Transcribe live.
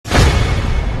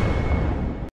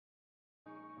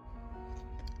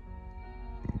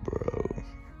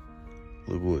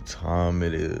Look what time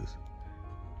it is.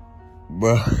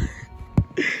 Bro.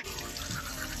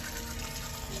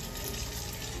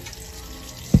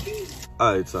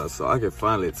 Alright, so I can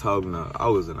finally talk now. I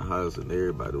was in the house and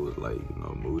everybody was like, you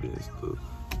know, moody and stuff.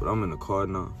 But I'm in the car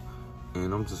now.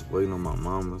 And I'm just waiting on my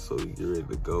mama so we get ready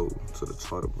to go to the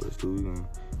charter bus, dude.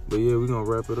 But yeah, we're gonna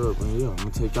wrap it up. And yeah, I'm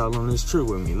gonna take y'all on this trip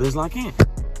with me. Let's lock in.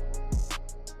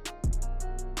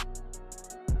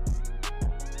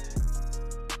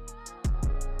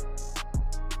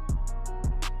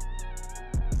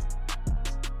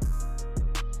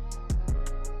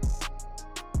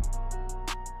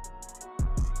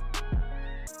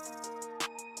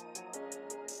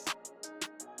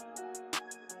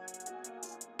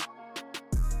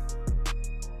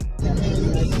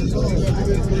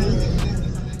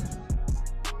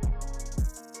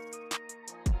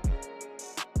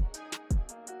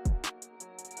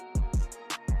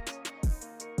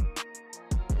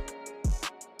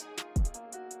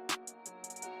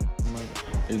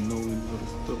 And no, we know the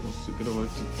stuff. I'm sick of the way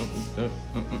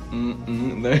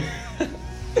that.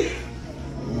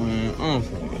 Man, I'm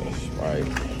finna get this right.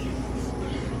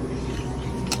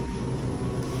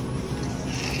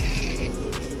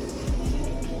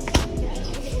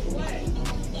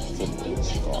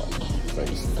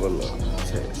 Face full of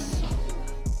tests.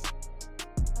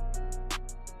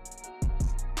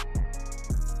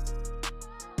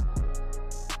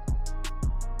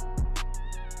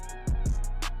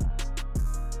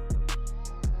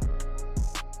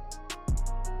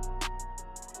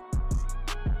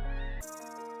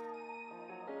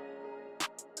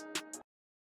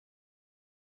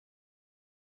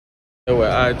 Anyway,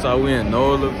 alright, so we in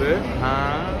nola bit.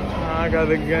 I got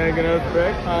the gang in us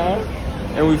back.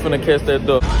 And we finna catch that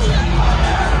dog.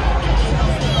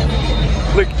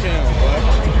 Look at him, boy.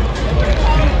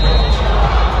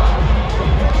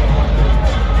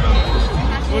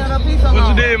 What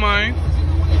you did, man?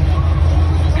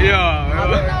 Yeah.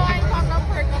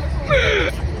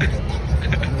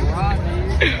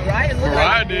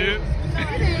 Right, dude.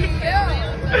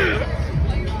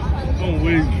 Oh,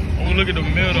 wait. Oh, look at the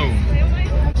middle.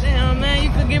 Damn, man, you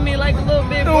could give me like a little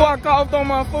bit. Dude, I coughed on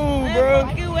my food, bro.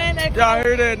 Y'all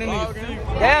heard that?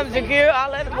 Damn, Shakir,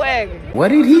 I'll let it wag. What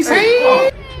did he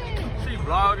say? She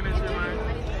vlogging and shit, man.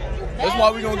 That's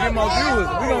why we gonna get more viewers.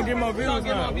 We gonna get more viewers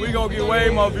now. We gonna get way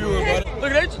more viewers, bro.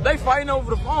 Look, they fighting over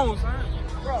the phone, son.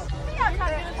 Bro.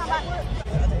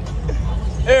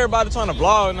 Everybody trying to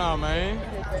vlog now, man.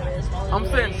 I'm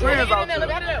setting trends out here. I'm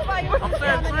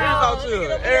setting trends out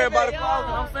here. Everybody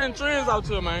vlogging. I'm setting trends out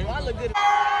here, man. I look good.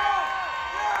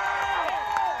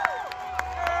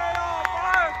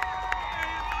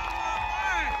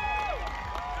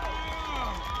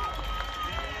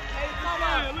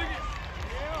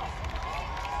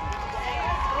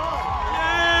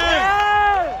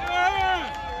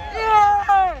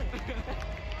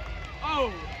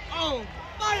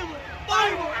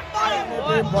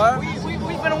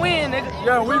 We finna win, nigga.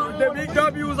 Yeah, the big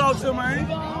W's out here, man.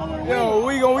 Yeah,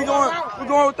 we going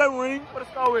with that ring. What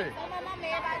the score is?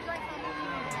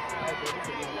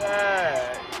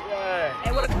 Yeah.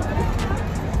 Hey, what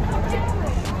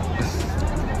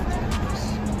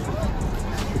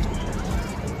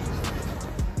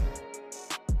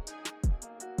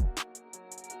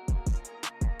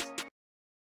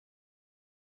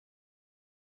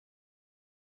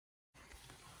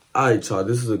Alright, y'all,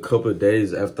 this is a couple of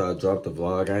days after I dropped the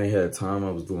vlog. I ain't had time.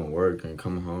 I was doing work and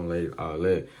coming home late, all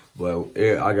that. But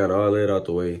yeah, I got all that out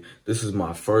the way. This is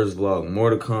my first vlog. More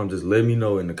to come. Just let me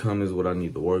know in the comments what I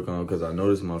need to work on, because I know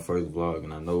this is my first vlog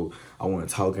and I know I wasn't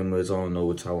talking much. I don't know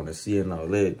what y'all want to see and all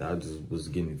that. I just was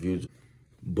getting views.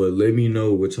 But let me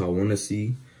know what y'all want to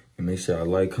see and make sure y'all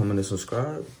like, comment, and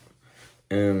subscribe.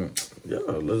 And yeah,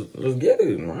 let's get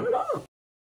it. Run it up.